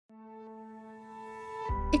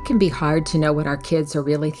It can be hard to know what our kids are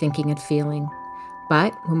really thinking and feeling.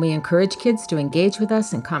 But when we encourage kids to engage with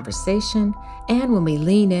us in conversation, and when we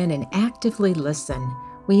lean in and actively listen,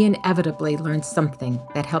 we inevitably learn something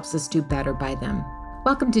that helps us do better by them.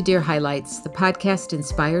 Welcome to Dear Highlights, the podcast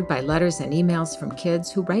inspired by letters and emails from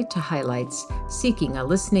kids who write to Highlights, seeking a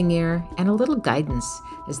listening ear and a little guidance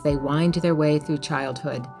as they wind their way through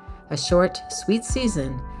childhood. A short, sweet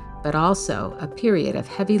season, but also a period of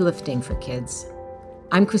heavy lifting for kids.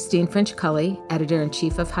 I'm Christine French-Cully,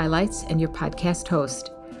 Editor-in-Chief of Highlights and your podcast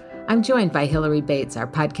host. I'm joined by Hillary Bates, our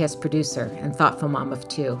podcast producer and thoughtful mom of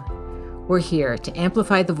two. We're here to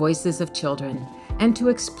amplify the voices of children and to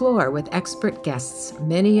explore with expert guests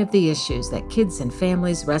many of the issues that kids and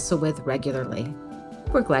families wrestle with regularly.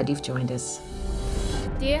 We're glad you've joined us.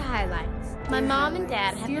 Dear Highlights, my mom and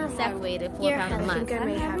dad have been separated for about a month. I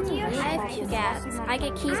have two cats. I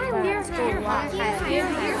get keys from school. Dear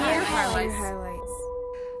Highlights.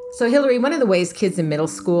 So Hillary, one of the ways kids in middle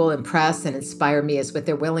school impress and inspire me is with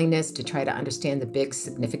their willingness to try to understand the big,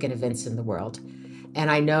 significant events in the world.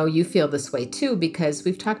 And I know you feel this way too because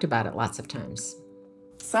we've talked about it lots of times.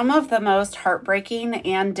 Some of the most heartbreaking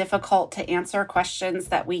and difficult to answer questions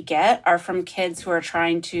that we get are from kids who are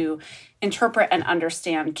trying to interpret and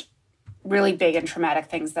understand really big and traumatic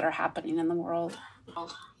things that are happening in the world.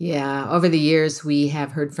 Yeah, over the years, we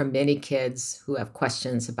have heard from many kids who have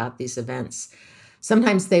questions about these events.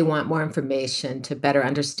 Sometimes they want more information to better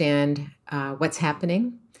understand what's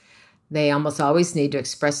happening. They almost always need to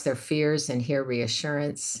express their fears and hear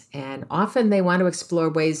reassurance. And often they want to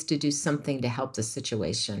explore ways to do something to help the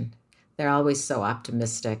situation. They're always so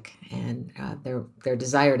optimistic, and their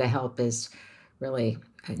desire to help is really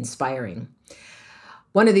inspiring.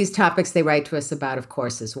 One of these topics they write to us about, of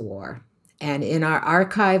course, is war. And in our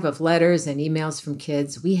archive of letters and emails from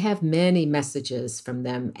kids, we have many messages from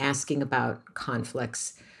them asking about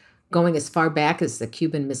conflicts, going as far back as the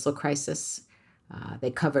Cuban Missile Crisis. They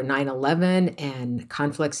cover 9/11 and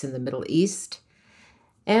conflicts in the Middle East.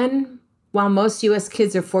 And while most U.S.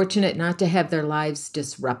 kids are fortunate not to have their lives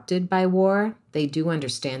disrupted by war, they do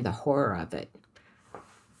understand the horror of it.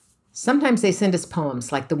 Sometimes they send us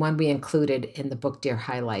poems like the one we included in the book Dear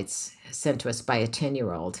Highlights, sent to us by a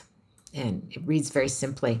 10-year-old. And it reads very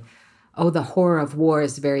simply, "Oh, the horror of war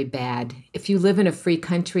is very bad. If you live in a free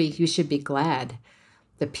country, you should be glad.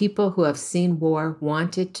 The people who have seen war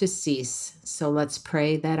want it to cease, so let's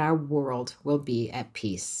pray that our world will be at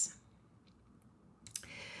peace."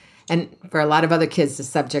 And for a lot of other kids, the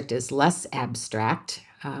subject is less abstract.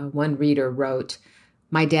 One reader wrote,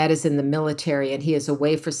 "My dad is in the military and he is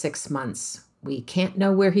away for 6 months. We can't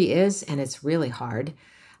know where he is and it's really hard.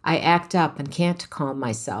 I act up and can't calm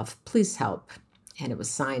myself. Please help." And it was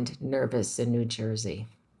signed Nervous in New Jersey.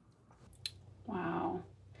 Wow.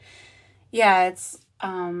 Yeah, it's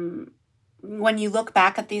when you look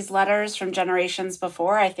back at these letters from generations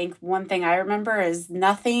before, I think one thing I remember is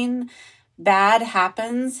nothing bad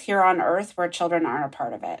happens here on earth where children aren't a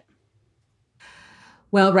part of it.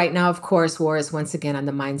 Well, right now, of course, war is once again on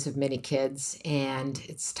the minds of many kids, and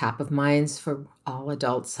it's top of minds for all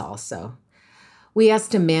adults also. We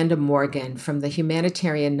asked Amanda Morgan from the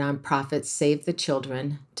humanitarian nonprofit Save the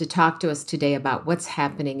Children to talk to us today about what's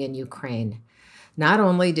happening in Ukraine. Not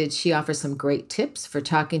only did she offer some great tips for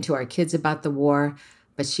talking to our kids about the war,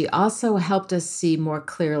 but she also helped us see more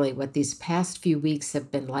clearly what these past few weeks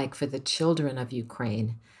have been like for the children of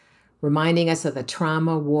Ukraine, reminding us of the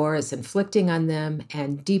trauma war is inflicting on them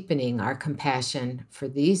and deepening our compassion for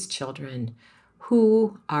these children,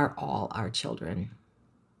 who are all our children.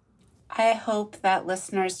 I hope that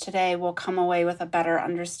listeners today will come away with a better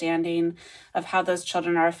understanding of how those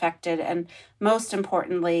children are affected. And most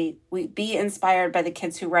importantly, we be inspired by the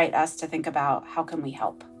kids who write us to think about how can we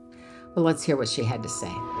help. Well, let's hear what she had to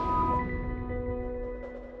say.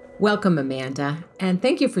 Welcome, Amanda, and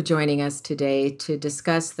thank you for joining us today to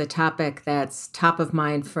discuss the topic that's top of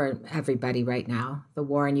mind for everybody right now, the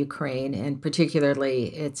war in Ukraine, and particularly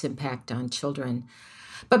its impact on children.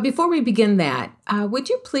 But before we begin that, would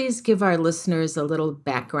you please give our listeners a little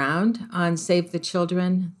background on Save the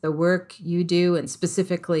Children, the work you do, and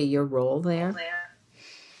specifically your role there?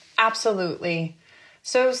 Absolutely.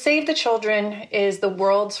 So Save the Children is the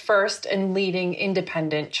world's first and leading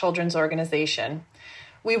independent children's organization.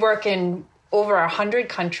 We work in over 100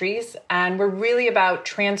 countries, and we're really about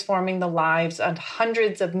transforming the lives of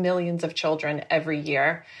hundreds of millions of children every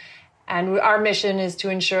year. And our mission is to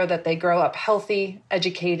ensure that they grow up healthy,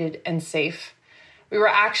 educated, and safe. We were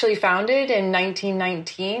actually founded in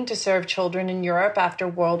 1919 to serve children in Europe after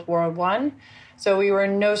World War I. So we were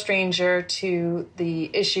no stranger to the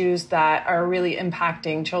issues that are really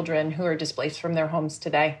impacting children who are displaced from their homes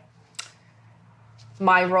today.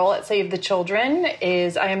 My role at Save the Children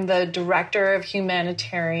is I am the Director of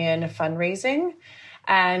Humanitarian Fundraising,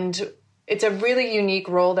 and it's a really unique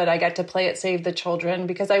role that I get to play at Save the Children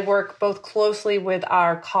because I work both closely with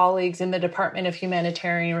our colleagues in the Department of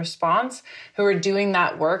Humanitarian Response who are doing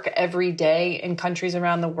that work every day in countries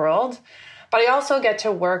around the world. But I also get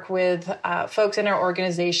to work with folks in our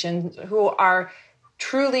organization who are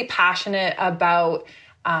truly passionate about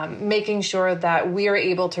making sure that we are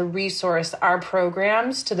able to resource our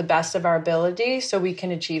programs to the best of our ability so we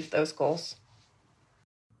can achieve those goals.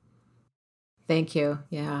 Thank you.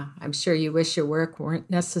 Yeah, I'm sure you wish your work weren't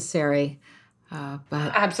necessary, but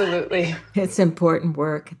absolutely, it's important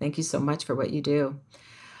work. Thank you so much for what you do.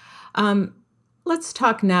 Let's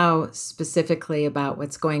talk now specifically about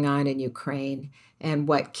what's going on in Ukraine and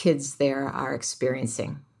what kids there are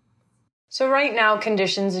experiencing. So right now,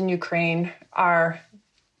 conditions in Ukraine are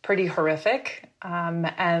pretty horrific.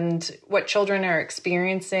 And what children are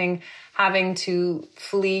experiencing, having to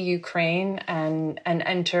flee Ukraine and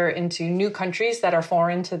enter into new countries that are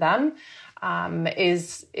foreign to them,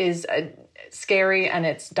 is scary and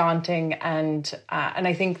it's daunting. And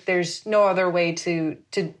I think there's no other way to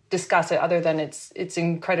discuss it other than it's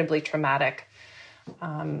incredibly traumatic.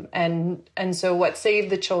 And so what Save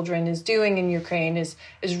the Children is doing in Ukraine is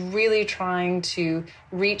really trying to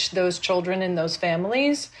reach those children and those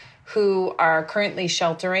families who are currently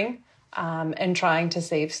sheltering and trying to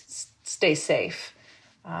stay safe.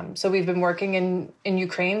 So we've been working in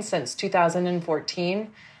Ukraine since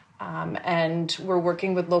 2014, and we're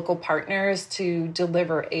working with local partners to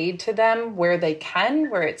deliver aid to them where they can,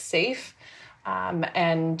 where it's safe.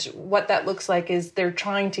 And what that looks like is they're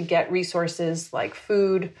trying to get resources like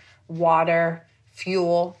food, water,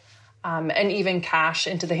 fuel, and even cash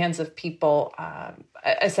into the hands of people,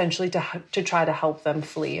 essentially to try to help them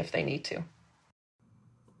flee if they need to.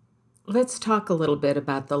 Let's talk a little bit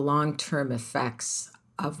about the long-term effects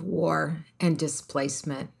of war and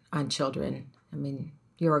displacement on children. I mean,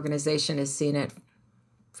 your organization has seen it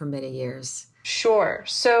for many years. Sure.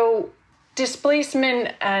 So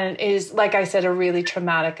displacement is, like I said, a really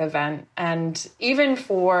traumatic event. And even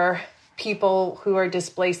for people who are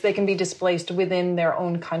displaced, they can be displaced within their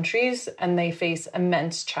own countries and they face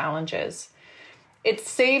immense challenges. It's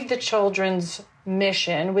Save the Children's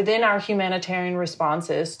mission within our humanitarian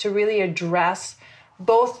responses to really address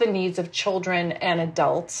both the needs of children and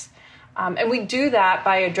adults. And we do that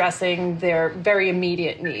by addressing their very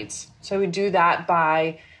immediate needs. So we do that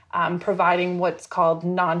by providing what's called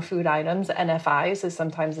non-food items, NFIs, as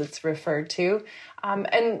sometimes it's referred to.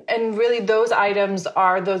 And really those items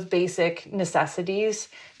are those basic necessities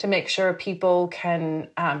to make sure people can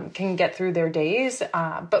get through their days,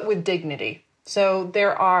 but with dignity. So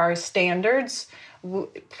there are standards,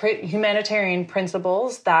 humanitarian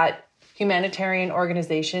principles that humanitarian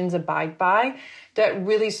organizations abide by that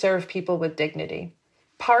really serve people with dignity.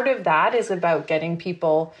 Part of that is about getting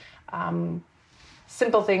people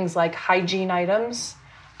simple things like hygiene items.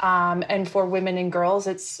 And for women and girls,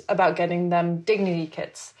 it's about getting them dignity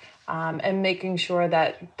kits and making sure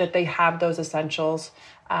that they have those essentials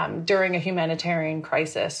during a humanitarian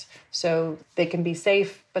crisis so they can be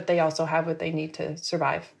safe, but they also have what they need to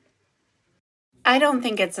survive. I don't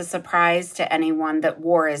think it's a surprise to anyone that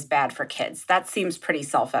war is bad for kids. That seems pretty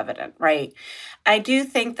self-evident, right? I do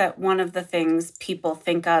think that one of the things people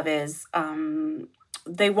think of is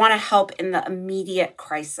they want to help in the immediate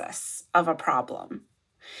crisis of a problem.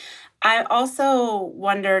 I also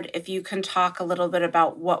wondered if you can talk a little bit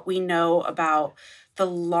about what we know about the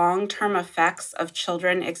long-term effects of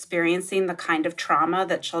children experiencing the kind of trauma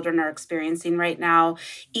that children are experiencing right now,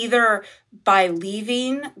 either by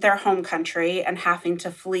leaving their home country and having to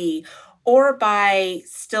flee, or by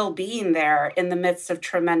still being there in the midst of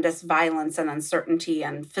tremendous violence and uncertainty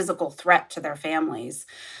and physical threat to their families.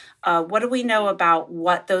 What do we know about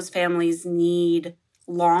what those families need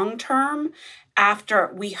long-term after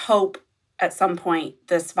we hope at some point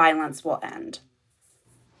this violence will end?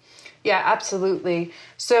 Yeah, absolutely.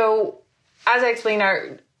 So as I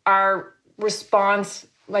explained, our response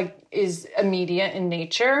is immediate in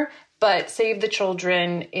nature, but Save the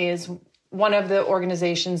Children is one of the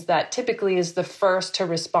organizations that typically is the first to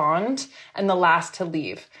respond and the last to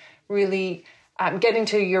leave. Really getting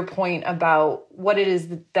to your point about what it is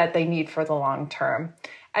that they need for the long term.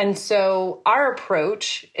 And so our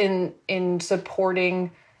approach in supporting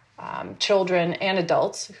children and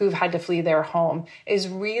adults who've had to flee their home is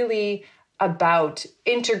really about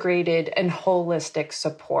integrated and holistic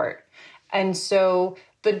support. And so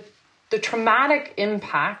the the traumatic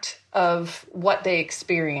impact of what they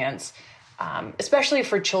experience, especially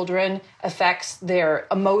for children, affects their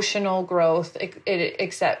emotional growth. It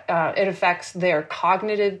affects their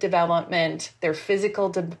cognitive development, their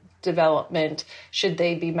physical development, should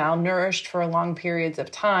they be malnourished for long periods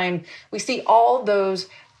of time. We see all those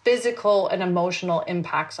physical and emotional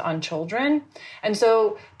impacts on children. And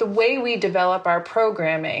so the way we develop our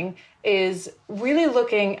programming is really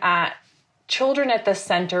looking at children at the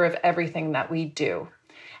center of everything that we do.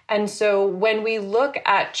 And so when we look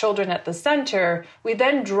at children at the center, we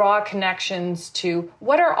then draw connections to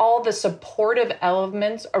what are all the supportive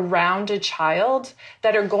elements around a child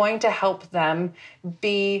that are going to help them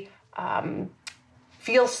be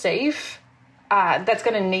feel safe. That's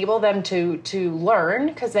going to enable them to learn,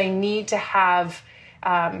 because they need to have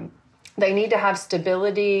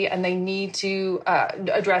stability, and they need to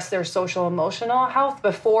address their social emotional health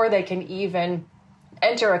before they can even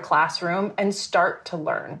enter a classroom and start to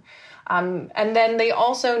learn. And then they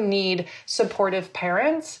also need supportive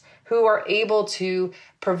parents who are able to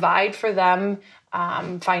provide for them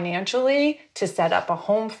financially, to set up a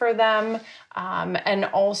home for them, and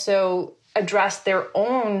also address their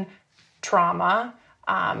own trauma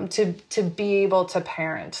to be able to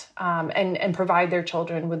parent and provide their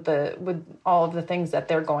children with all of the things that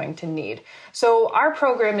they're going to need. So our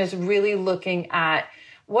program is really looking at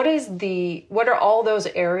what are all those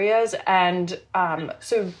areas, and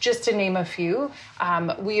so just to name a few,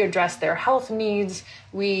 we address their health needs.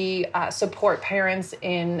 We support parents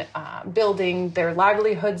in building their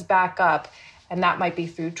livelihoods back up. And that might be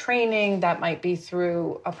through training, that might be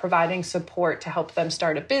through providing support to help them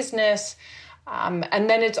start a business. And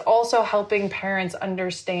then it's also helping parents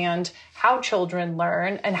understand how children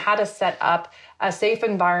learn and how to set up a safe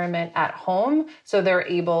environment at home so they're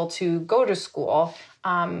able to go to school,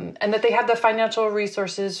 and that they have the financial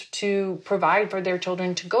resources to provide for their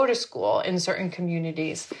children to go to school in certain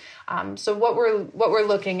communities. So what we're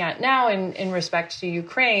looking at now in respect to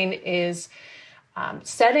Ukraine is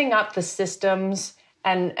setting up the systems,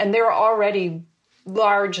 and there are already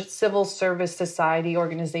large civil service society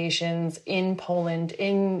organizations in Poland,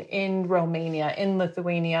 in Romania, in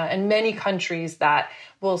Lithuania, and many countries that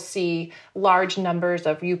will see large numbers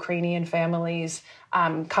of Ukrainian families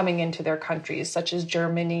coming into their countries, such as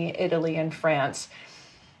Germany, Italy, and France.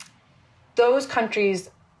 Those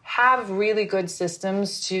countries have really good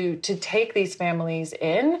systems to take these families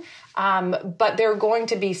in, but there are going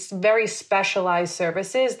to be very specialized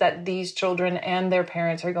services that these children and their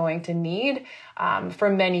parents are going to need for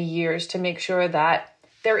many years to make sure that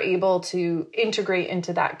they're able to integrate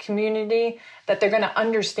into that community, that they're going to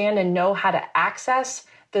understand and know how to access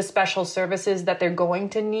the special services that they're going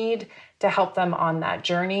to need to help them on that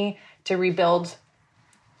journey to rebuild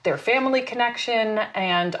their family connection,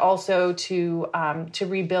 and also to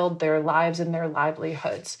rebuild their lives and their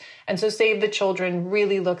livelihoods. And so Save the Children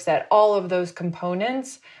really looks at all of those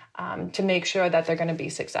components to make sure that they're going to be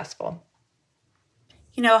successful.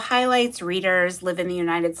 You know, Highlight's readers live in the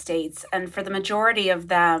United States, and for the majority of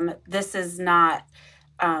them, this is not,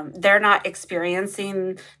 they're not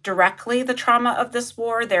experiencing directly the trauma of this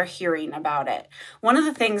war, they're hearing about it. One of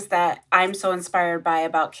the things that I'm so inspired by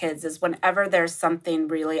about kids is whenever there's something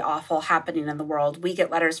really awful happening in the world, we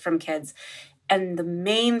get letters from kids, and the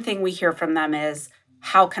main thing we hear from them is,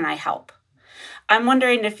 how can I help? I'm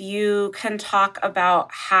wondering if you can talk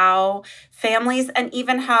about how families and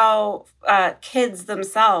even how kids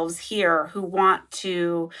themselves here who want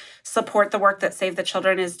to support the work that Save the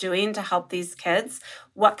Children is doing to help these kids,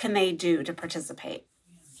 what can they do to participate?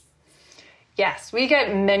 Yes, we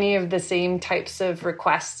get many of the same types of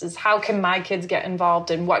requests as how can my kids get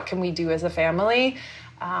involved and what can we do as a family?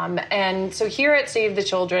 And so here at Save the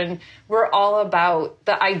Children, we're all about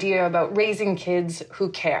the idea about raising kids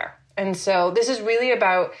who care. And so this is really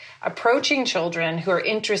about approaching children who are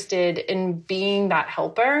interested in being that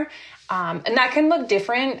helper. And that can look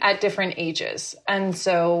different at different ages. And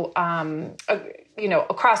so,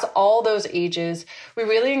 across all those ages, we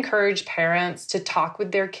really encourage parents to talk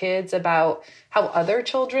with their kids about how other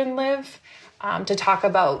children live, to talk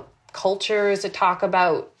about cultures, to talk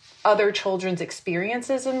about other children's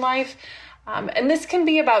experiences in life. And this can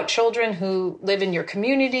be about children who live in your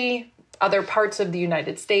community, other parts of the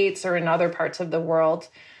United States, or in other parts of the world.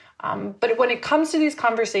 But when it comes to these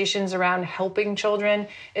conversations around helping children,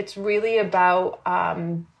 it's really about,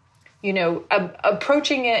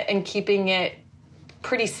 approaching it and keeping it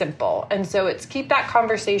pretty simple. And so it's keep that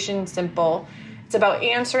conversation simple. It's about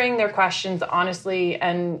answering their questions honestly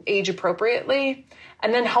and age appropriately,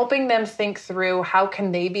 and then helping them think through how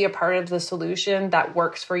can they be a part of the solution that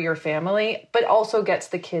works for your family, but also gets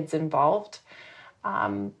the kids involved.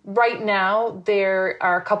 Right now, there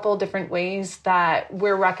are a couple different ways that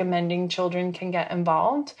we're recommending children can get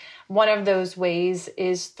involved. One of those ways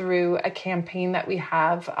is through a campaign that we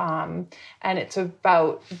have, and it's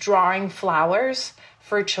about drawing flowers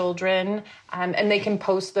for children, and they can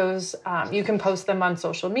post those. You can post them on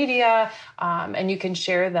social media, and you can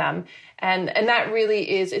share them, and that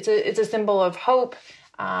really is it's a symbol of hope.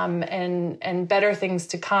 And better things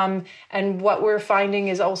to come. And what we're finding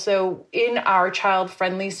is also in our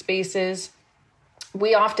child-friendly spaces,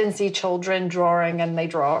 we often see children drawing, and they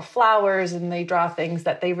draw flowers and they draw things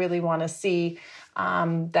that they really want to see,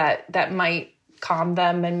 that might calm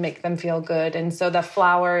them and make them feel good. And so the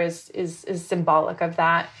flower is symbolic of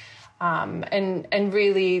that. And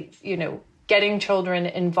really, getting children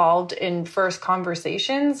involved in first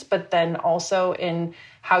conversations, but then also in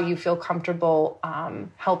how you feel comfortable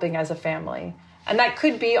helping as a family. And that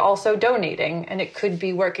could be also donating, and it could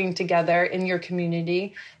be working together in your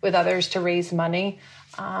community with others to raise money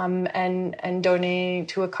and donating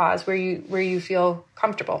to a cause where you feel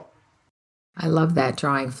comfortable. I love that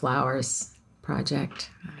Drawing Flowers project.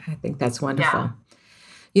 I think that's wonderful.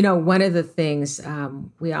 Yeah. One of the things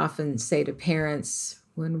we often say to parents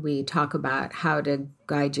when we talk about how to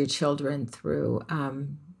guide your children through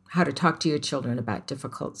how to talk to your children about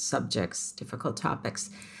difficult subjects, difficult topics,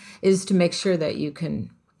 is to make sure that you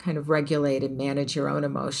can kind of regulate and manage your own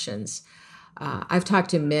emotions. I've talked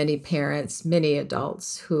to many parents, many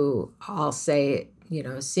adults who all say,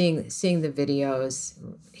 seeing the videos,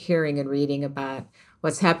 hearing and reading about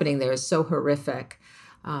what's happening there is so horrific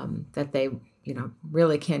that they,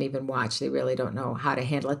 really can't even watch. They really don't know how to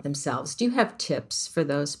handle it themselves. Do you have tips for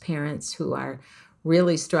those parents who are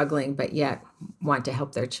really struggling, but yet want to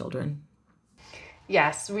help their children?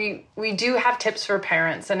 Yes, we do have tips for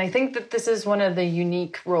parents. And I think that this is one of the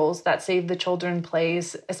unique roles that Save the Children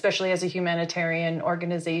plays, especially as a humanitarian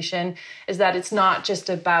organization, is that it's not just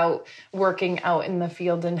about working out in the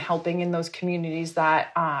field and helping in those communities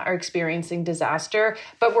that are experiencing disaster,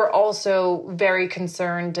 but we're also very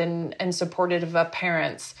concerned and supportive of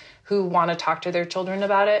parents who want to talk to their children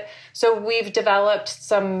about it. So we've developed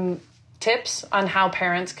some tips on how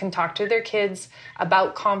parents can talk to their kids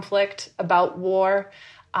about conflict, about war,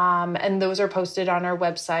 and those are posted on our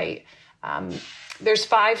website. There's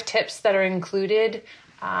 5 tips that are included,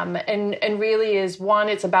 and really is one,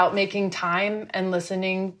 it's about making time and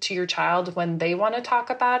listening to your child when they want to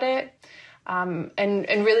talk about it, and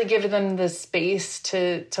really give them the space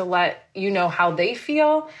to let you know how they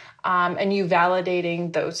feel, and you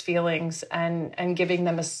validating those feelings and giving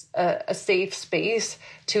them a safe space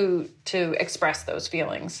to express those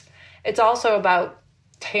feelings. It's also about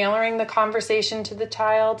tailoring the conversation to the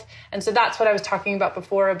child. And so that's what I was talking about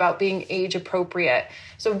before about being age appropriate.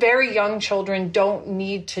 So very young children don't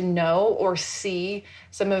need to know or see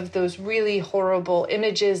some of those really horrible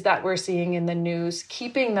images that we're seeing in the news,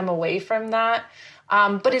 keeping them away from that.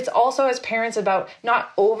 But it's also, as parents, about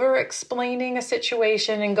not over-explaining a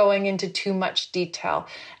situation and going into too much detail.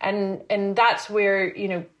 And that's where,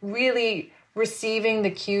 really receiving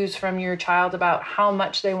the cues from your child about how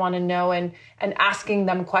much they want to know and asking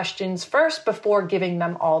them questions first before giving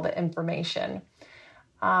them all the information.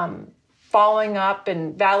 Following up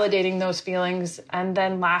and validating those feelings. And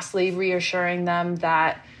then lastly, reassuring them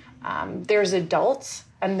that there's adults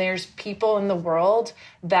and there's people in the world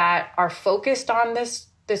that are focused on this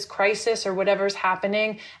crisis or whatever's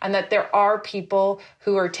happening, and that there are people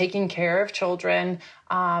who are taking care of children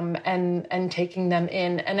and taking them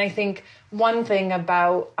in. And I think one thing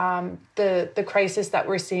about the crisis that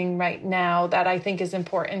we're seeing right now that I think is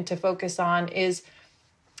important to focus on is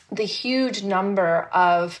the huge number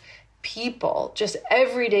of people, just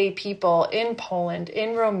everyday people in Poland,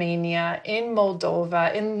 in Romania, in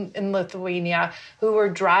Moldova, in Lithuania, who are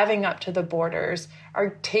driving up to the borders,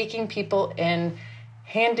 are taking people in,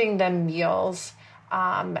 handing them meals,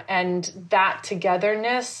 and that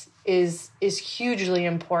togetherness is hugely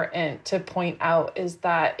important to point out, is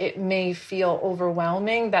that it may feel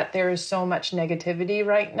overwhelming that there is so much negativity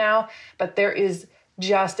right now, but there is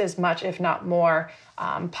just as much, if not more,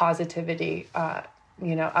 positivity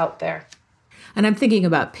out there. And I'm thinking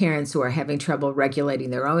about parents who are having trouble regulating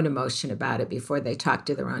their own emotion about it before they talk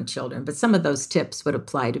to their own children. But some of those tips would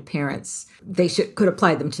apply to parents. They could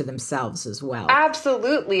apply them to themselves as well.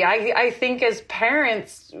 Absolutely. I think as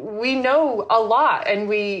parents, we know a lot, and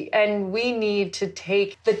we need to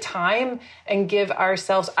take the time and give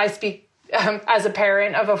ourselves, I speak as a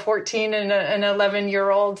parent of a 14 and an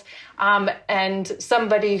 11-year-old, and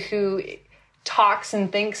somebody who talks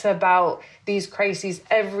and thinks about these crises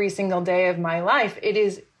every single day of my life, it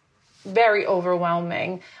is very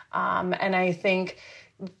overwhelming. And I think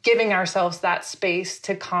giving ourselves that space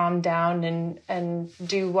to calm down and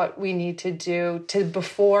do what we need to do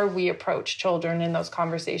before we approach children in those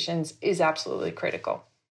conversations is absolutely critical.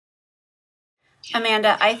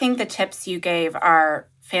 Amanda, I think the tips you gave are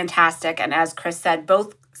fantastic. And as Chris said,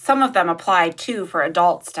 some of them apply too for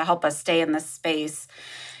adults to help us stay in this space.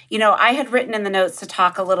 You know, I had written in the notes to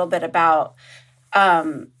talk a little bit about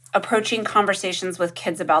approaching conversations with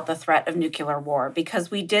kids about the threat of nuclear war,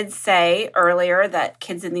 because we did say earlier that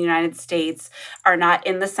kids in the United States are not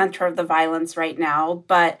in the center of the violence right now,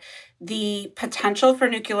 but the potential for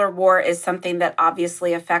nuclear war is something that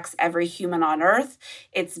obviously affects every human on Earth.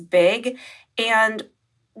 It's big. And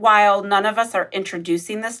while none of us are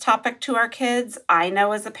introducing this topic to our kids, I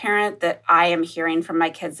know as a parent that I am hearing from my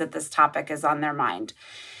kids that this topic is on their mind.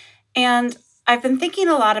 And I've been thinking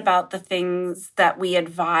a lot about the things that we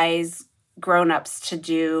advise grown-ups to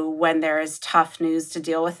do when there is tough news to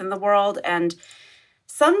deal with in the world. And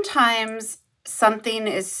sometimes something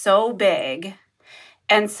is so big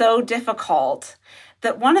and so difficult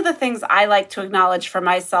that one of the things I like to acknowledge for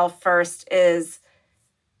myself first is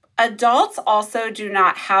adults also do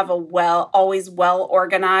not have a always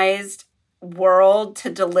well-organized world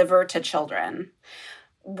to deliver to children.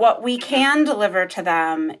 What we can deliver to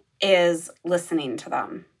them is listening to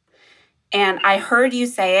them. And I heard you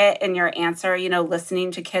say it in your answer,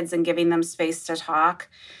 listening to kids and giving them space to talk.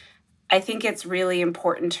 I think it's really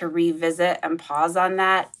important to revisit and pause on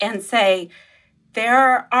that and say,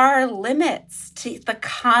 there are limits to the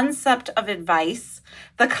concept of advice,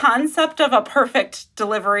 the concept of a perfect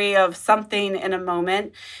delivery of something in a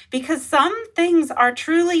moment, because some things are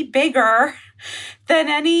truly bigger than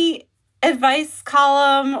any advice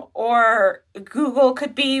column or Google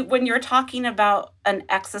could be. When you're talking about an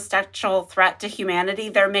existential threat to humanity,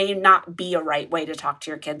 there may not be a right way to talk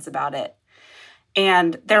to your kids about it.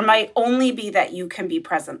 And there might only be that you can be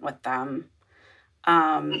present with them.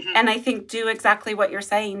 And I think do exactly what you're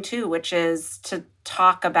saying too, which is to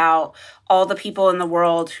talk about all the people in the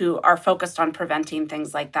world who are focused on preventing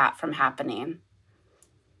things like that from happening.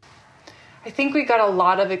 I think we got a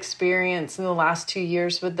lot of experience in the last 2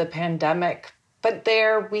 years with the pandemic, but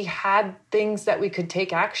there we had things that we could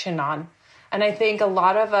take action on. And I think a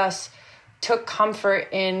lot of us took comfort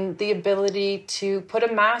in the ability to put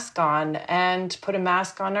a mask on and put a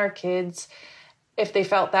mask on our kids if they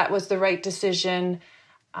felt that was the right decision,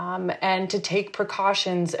 and to take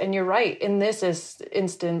precautions. And you're right, in this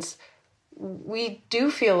instance, we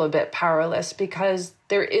do feel a bit powerless because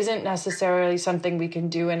there isn't necessarily something we can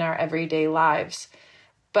do in our everyday lives.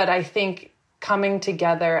 But I think coming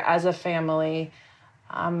together as a family,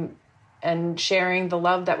 and sharing the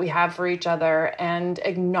love that we have for each other and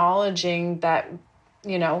acknowledging that,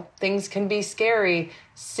 things can be scary,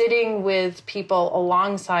 sitting with people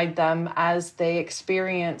alongside them as they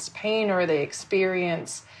experience pain or they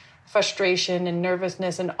experience frustration and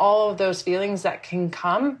nervousness and all of those feelings that can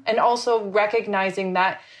come. And also recognizing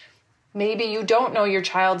that maybe you don't know your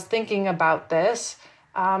child's thinking about this,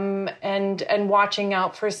 and watching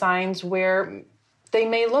out for signs where they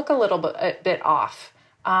may look a bit off.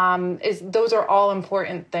 Those are all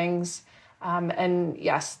important things. And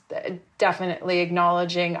yes, definitely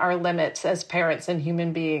acknowledging our limits as parents and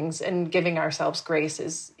human beings and giving ourselves grace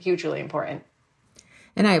is hugely important.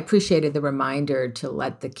 And I appreciated the reminder to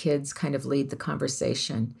let the kids kind of lead the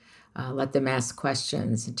conversation, let them ask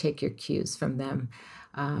questions and take your cues from them.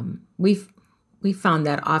 We found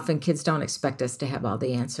that often kids don't expect us to have all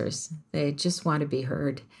the answers. They just want to be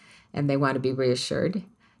heard and they want to be reassured.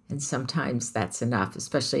 And sometimes that's enough,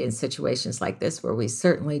 especially in situations like this where we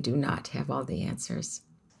certainly do not have all the answers.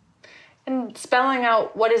 And spelling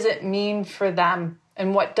out what does it mean for them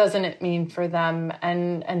and what doesn't it mean for them,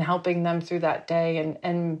 and helping them through that day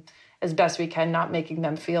and as best we can, not making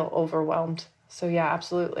them feel overwhelmed. So yeah,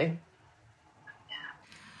 absolutely.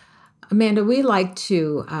 Amanda, we like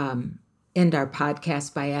to end our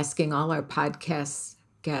podcast by asking all our podcast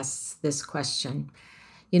guests this question.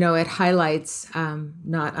 It highlights,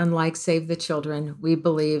 not unlike Save the Children, we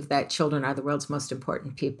believe that children are the world's most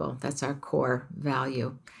important people. That's our core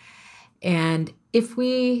value. And if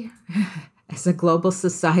we, as a global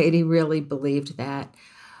society, really believed that,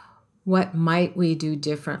 what might we do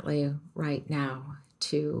differently right now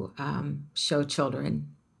to show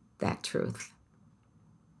children that truth?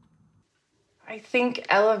 I think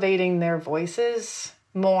elevating their voices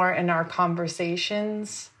more in our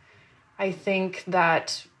conversations. I think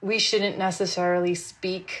that we shouldn't necessarily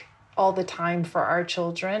speak all the time for our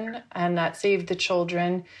children, and at Save the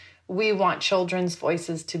Children, we want children's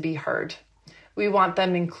voices to be heard. We want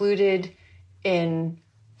them included in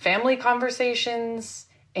family conversations,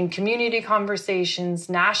 in community conversations,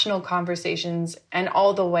 national conversations, and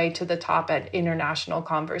all the way to the top at international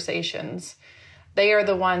conversations. They are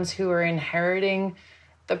the ones who are inheriting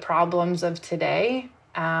the problems of today,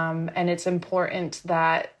 and it's important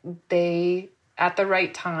that they, at the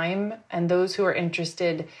right time, and those who are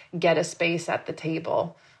interested get a space at the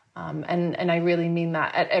table. And I really mean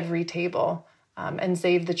that, at every table. And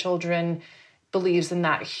Save the Children believes in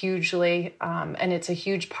that hugely. And it's a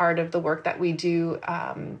huge part of the work that we do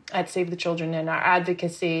at Save the Children in our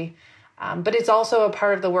advocacy. But it's also a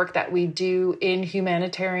part of the work that we do in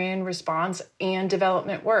humanitarian response and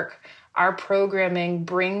development work. Our programming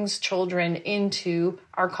brings children into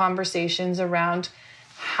our conversations around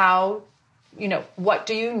how, what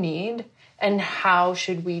do you need and how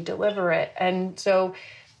should we deliver it? And so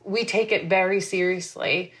we take it very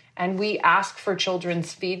seriously, and we ask for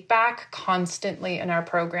children's feedback constantly in our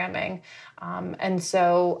programming. And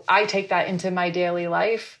so I take that into my daily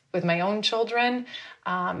life with my own children.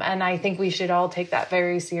 And I think we should all take that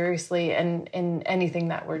very seriously in anything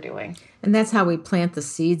that we're doing. And that's how we plant the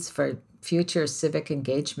seeds for future civic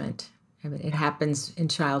engagement. I mean, it happens in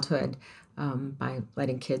childhood by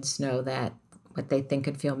letting kids know that what they think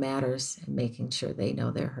and feel matters and making sure they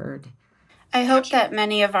know they're heard. I hope that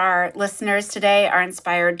many of our listeners today are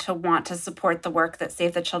inspired to want to support the work that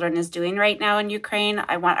Save the Children is doing right now in Ukraine.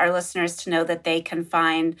 I want our listeners to know that they can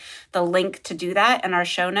find the link to do that in our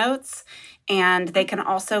show notes. And they can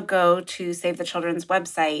also go to Save the Children's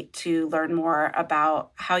website to learn more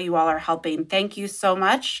about how you all are helping. Thank you so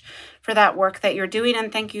much for that work that you're doing,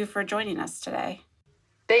 and thank you for joining us today.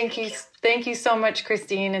 Thank you. Thank you so much,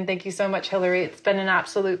 Christine, and thank you so much, Hillary. It's been an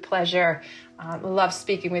absolute pleasure. Love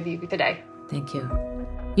speaking with you today. Thank you.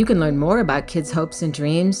 You can learn more about kids' hopes and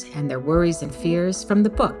dreams and their worries and fears from the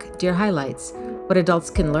book, Dear Highlights, What Adults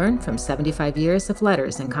Can Learn from 75 Years of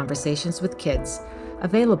Letters and Conversations with Kids,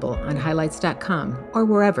 available on highlights.com or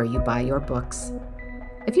wherever you buy your books.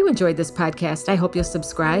 If you enjoyed this podcast, I hope you'll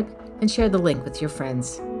subscribe and share the link with your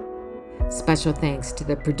friends. Special thanks to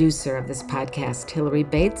the producer of this podcast, Hillary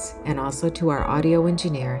Bates, and also to our audio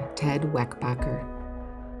engineer, Ted Weckbacher.